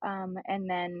 and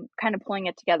then kind of pulling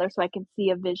it together so I can see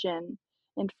a vision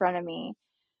in front of me.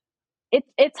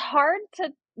 It's hard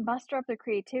to muster up the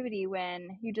creativity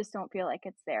when you just don't feel like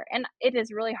it's there, and it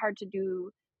is really hard to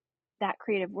do that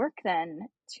creative work then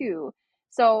too.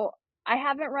 So I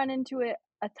haven't run into it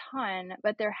a ton,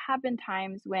 but there have been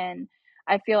times when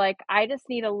I feel like I just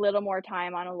need a little more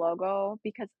time on a logo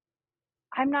because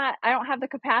I don't have the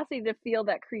capacity to feel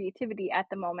that creativity at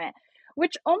the moment,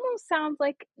 which almost sounds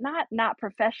like not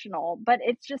professional, but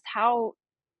it's just how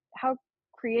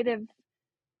creative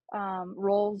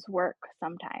roles work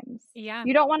sometimes. Yeah.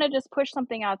 You don't want to just push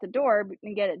something out the door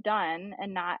and get it done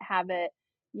and not have it,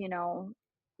 you know,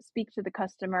 speak to the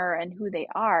customer and who they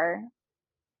are.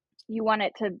 You want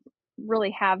it to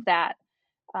really have that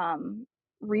um,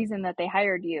 reason that they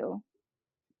hired you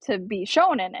to be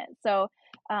shown in it. So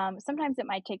sometimes it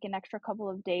might take an extra couple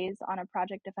of days on a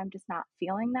project if I'm just not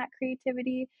feeling that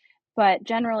creativity. But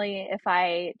generally, if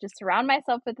I just surround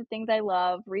myself with the things I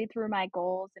love, read through my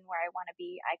goals and where I want to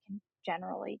be, I can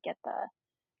generally get the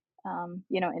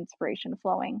inspiration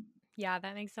flowing. Yeah,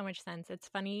 that makes so much sense. It's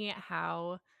funny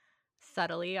how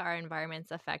subtly our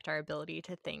environments affect our ability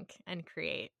to think and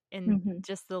create in Hmm.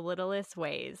 just the littlest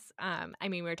ways. I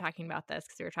mean, we were talking about this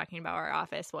because we were talking about our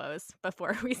office woes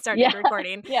before we Yeah, started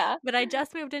recording, yeah, but I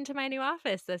just moved into my new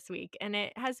office this week and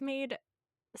it has made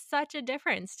such a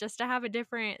difference just to have a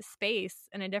different space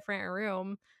in a different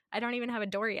room. I don't even have a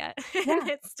door yet. And yeah.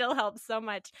 it still helps so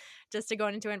much just to go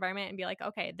into an environment and be like,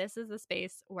 okay, this is the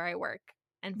space where I work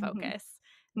and Hmm. focus.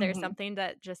 There's Hmm. something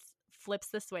that just flips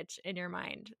the switch in your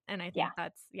mind. And I Yeah, think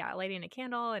that's, yeah, lighting a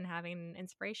candle and having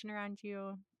inspiration around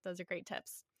you. Those are great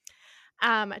tips.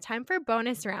 Time for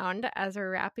bonus round. As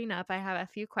we're wrapping up, I have a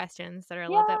few questions that are a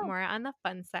little bit yeah, more on the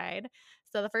fun side.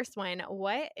 So the first one,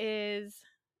 what is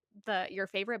your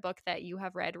favorite book that you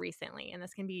have read recently? And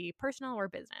this can be personal or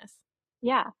business.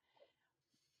 yeah.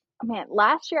 Man,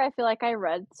 last year I feel like I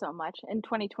read so much. In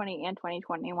 2020 and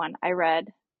 2021, I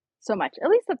read so much, at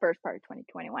least the first part of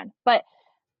 2021. But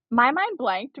my mind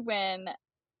blanked when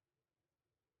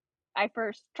I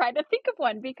first tried to think of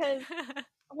one because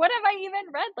what have I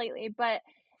even read lately? But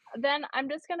then I'm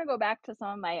just gonna go back to some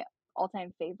of my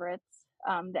all-time favorites,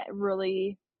 that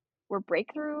really were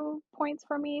breakthrough points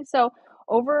for me. So,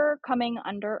 Overcoming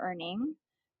Under-Earning,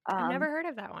 I've um, never heard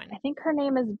of that I one. think her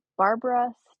name is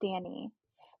Barbara Stanny,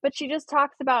 but she just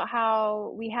talks about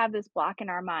how we have this block in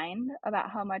our mind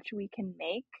about how much we can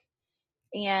make,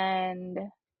 and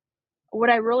what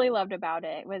I really loved about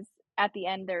it was at the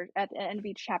end of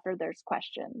each chapter there's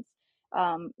questions.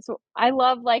 So I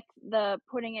love like the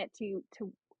putting it to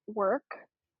work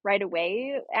right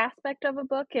away aspect of a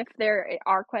book if there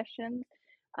are questions.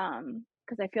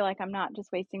 Because I feel like I'm not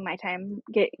just wasting my time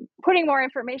putting more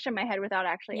information in my head without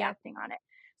actually Yep. acting on it.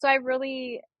 So I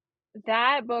really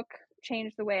that book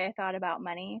changed the way I thought about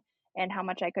money and how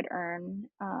much I could earn.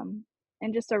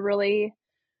 And just a really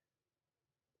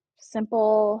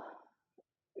simple,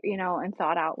 and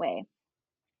thought out way.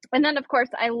 And then, of course,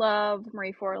 I love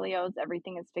Marie Forleo's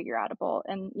Everything is Figure Outable.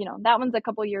 And, that one's a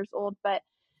couple years old, but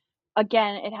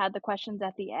again, it had the questions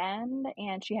at the end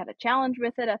and she had a challenge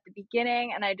with it at the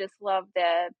beginning. And I just love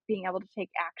the being able to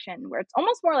take action where it's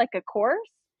almost more like a course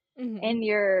Hmm. and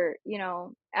you're,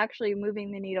 actually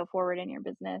moving the needle forward in your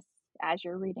business as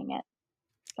you're reading it.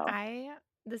 So,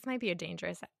 This might be a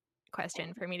dangerous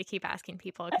question for me to keep asking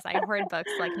people because I hoard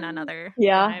books like none other,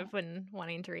 and yeah. I've been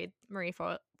wanting to read Marie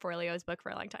Forleo's book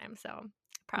for a long time. So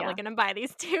probably Yeah. going to buy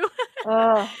these two.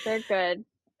 Oh, they're good.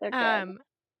 They're good. um,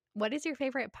 what is your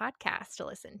favorite podcast to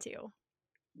listen to?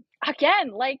 Again,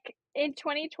 like in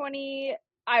 2020.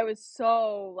 I was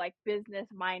so like business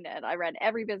minded. I read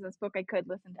every business book I could,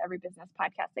 listened to every business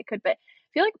podcast I could. But I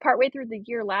feel like partway through the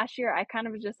year last year, I kind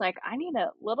of was just like, I need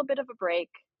a little bit of a break.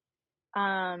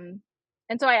 Um,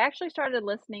 and so I actually started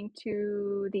listening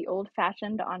to the Old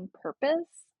Fashioned on Purpose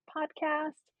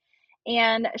podcast.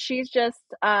 And she's just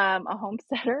a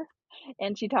homesteader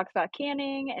and she talks about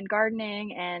canning and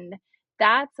gardening. And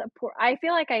that's I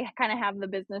feel like I kind of have the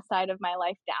business side of my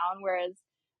life down, whereas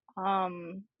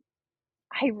um,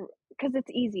 because it's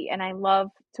easy and I love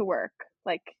to work.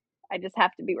 Like, I just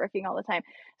have to be working all the time.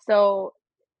 So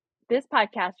this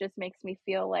podcast just makes me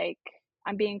feel like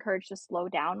I'm being encouraged to slow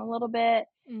down a little bit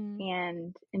Mm.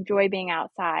 and enjoy being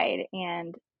outside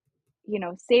and,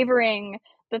 savoring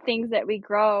the things that we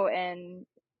grow and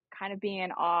kind of being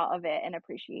in awe of it and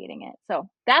appreciating it. So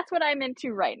that's what I'm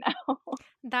into right now.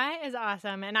 That is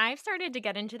awesome. And I've started to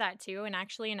get into that too. And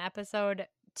actually, in episode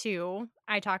 2,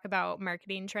 I talk about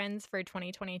marketing trends for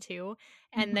 2022.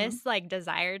 And hmm this like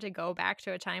desire to go back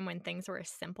to a time when things were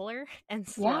simpler and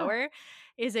Yeah. slower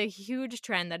is a huge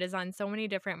trend that is on so many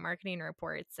different marketing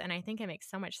reports. And I think it makes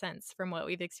so much sense from what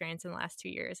we've experienced in the last 2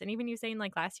 years. And even you saying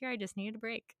like last year, I just needed a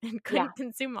break and Yeah. couldn't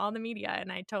consume all the media.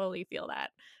 And I totally feel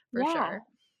that for Yeah. sure.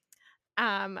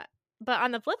 Um, but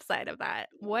on the flip side of that,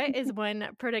 what is one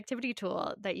productivity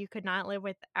tool that you could not live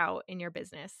without in your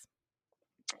business?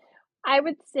 I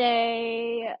would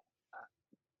say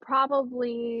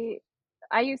probably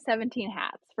I use 17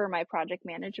 Hats for my project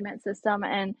management system,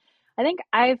 and I think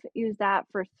I've used that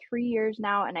for 3 years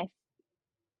now, and I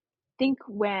think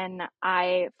when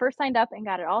I first signed up and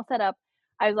got it all set up,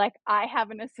 I was like, "I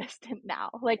have an assistant now."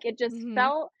 Like, it just Mhm.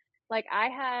 felt like I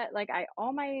had like, I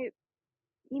all my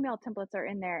email templates are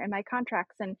in there and my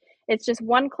contracts, and it's just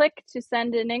one click to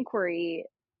send an inquiry,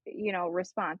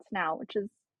 response now, which is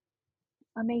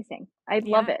amazing. I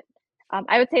love Yeah. it.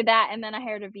 I would say that, and then I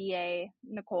hired a VA,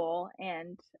 Nicole,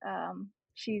 and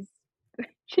she's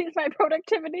she's my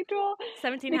productivity tool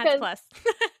 17 hats because plus.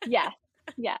 yes,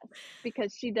 yes,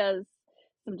 because she does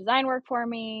some design work for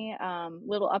me,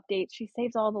 little updates. She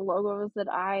saves all the logos that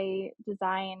I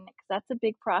design because that's a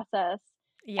big process.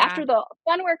 Yeah. After the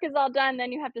fun work is all done,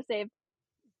 then you have to save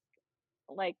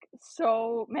like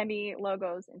so many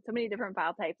logos and so many different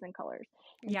file types and colors.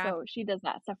 And Yeah. so she does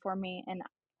that stuff for me, and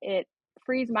it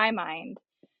frees my mind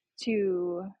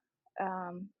to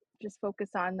um, just focus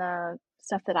on the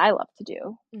stuff that I love to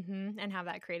do. And have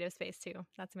that creative space too.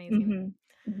 That's amazing.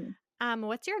 hmm hmm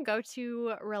What's your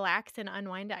go-to relax and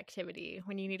unwind activity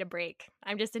when you need a break?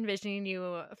 I'm just envisioning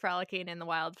you frolicking in the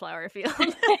wildflower field.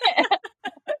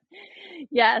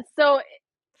 Yeah, so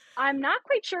I'm not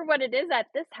quite sure what it is at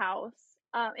this house.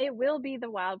 It will be the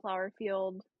wildflower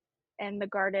field and the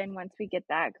garden once we get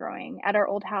that growing. At our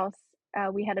old house,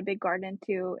 we had a big garden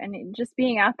too, and just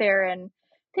being out there and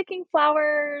picking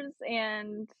flowers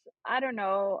and I don't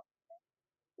know,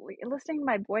 listening to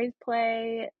my boys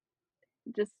play,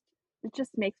 just it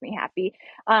just makes me happy.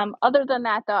 Other than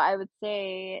that, though, I would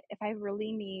say if I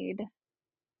really need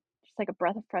just like a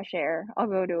breath of fresh air, I'll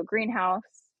go to a greenhouse,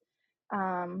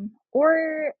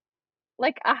 or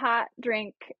like a hot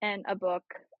drink and a book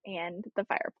and the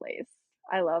fireplace.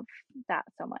 I love that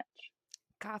so much.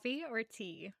 Coffee or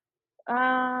tea?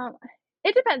 Um,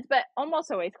 it depends, but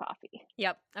almost always coffee.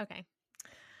 Yep. Okay.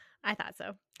 I thought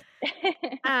so.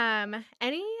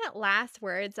 Any last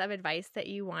words of advice that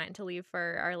you want to leave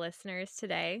for our listeners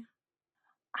today?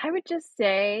 I would just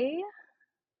say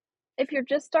if you're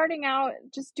just starting out,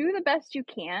 just do the best you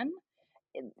can.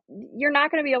 You're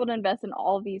not going to be able to invest in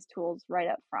all of these tools right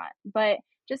up front, but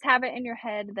just have it in your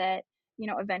head that,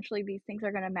 eventually these things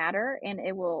are going to matter and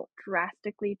it will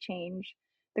drastically change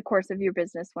the course of your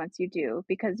business once you do,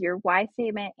 because your why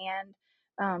statement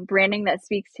and branding that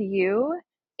speaks to you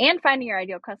and finding your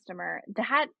ideal customer,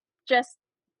 that just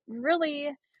really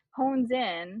hones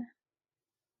in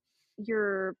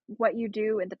your what you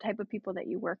do and the type of people that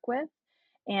you work with,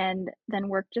 and then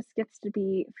work just gets to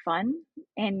be fun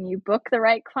and you book the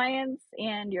right clients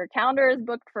and your calendar is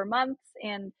booked for months,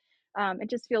 and it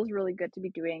just feels really good to be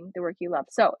doing the work you love.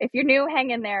 So if you're new,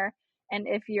 hang in there, and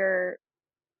if you're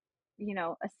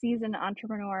a seasoned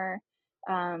entrepreneur,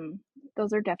 um,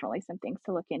 those are definitely some things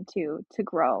to look into to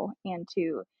grow and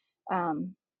to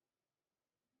um,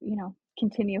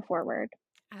 continue forward.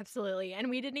 Absolutely. And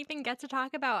we didn't even get to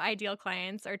talk about ideal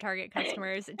clients or target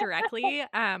customers directly.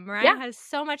 Mariah Yeah, has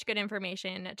so much good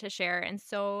information to share and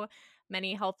so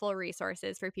many helpful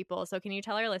resources for people. So, can you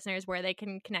tell our listeners where they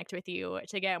can connect with you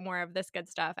to get more of this good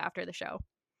stuff after the show?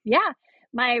 yeah.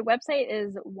 My website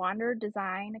is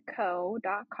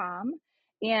wanderdesignco.com,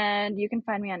 and you can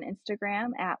find me on Instagram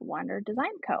at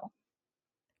wanderdesignco.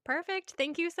 Perfect.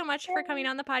 Thank you so much for coming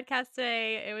on the podcast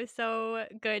today. It was so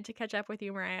good to catch up with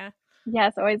you, Mariah.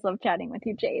 Yes, always love chatting with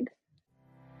you, Jade.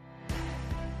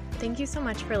 Thank you so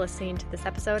much for listening to this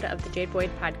episode of the Jade Boyd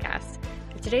podcast.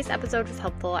 If today's episode was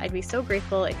helpful, I'd be so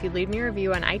grateful if you'd leave me a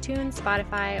review on iTunes,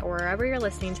 Spotify, or wherever you're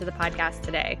listening to the podcast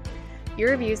today.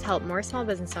 Your reviews help more small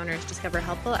business owners discover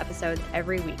helpful episodes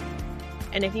every week.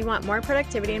 And if you want more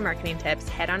productivity and marketing tips,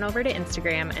 head on over to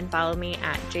Instagram and follow me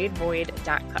at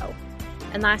jadeboyd.co.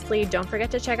 And lastly, don't forget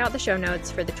to check out the show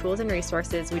notes for the tools and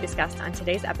resources we discussed on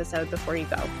today's episode before you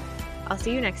go. I'll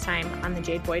see you next time on the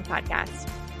Jade Boyd podcast.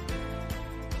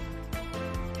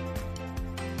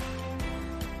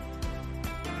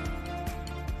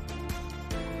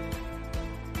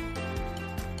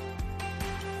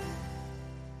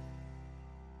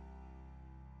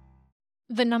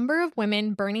 The number of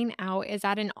women burning out is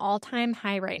at an all-time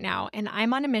high right now, and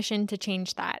I'm on a mission to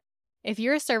change that. If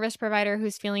you're a service provider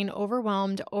who's feeling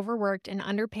overwhelmed, overworked, and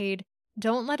underpaid,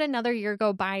 don't let another year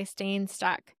go by staying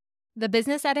stuck. The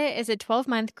Business Edit is a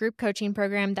 12-month group coaching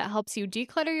program that helps you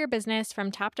declutter your business from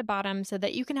top to bottom so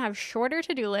that you can have shorter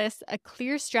to-do lists, a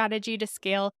clear strategy to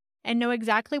scale, and know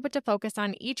exactly what to focus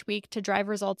on each week to drive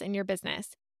results in your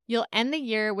business. You'll end the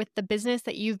year with the business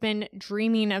that you've been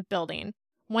dreaming of building.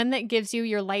 One that gives you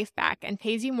your life back and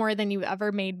pays you more than you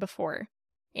ever made before.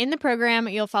 In the program,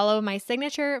 you'll follow my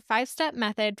signature 5-step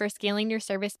method for scaling your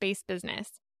service-based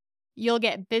business. You'll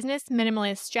get business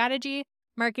minimalist strategy,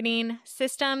 marketing,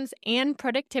 systems, and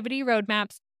productivity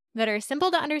roadmaps that are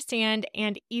simple to understand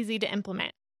and easy to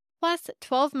implement. Plus,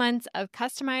 12 months of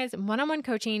customized one-on-one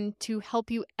coaching to help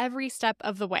you every step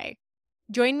of the way.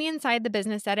 Join me inside the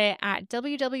Business Edit at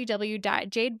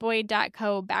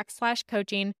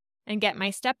www.jadeboyd.co/coaching and get my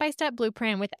step-by-step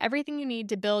blueprint with everything you need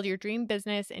to build your dream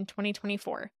business in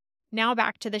 2024. Now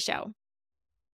back to the show.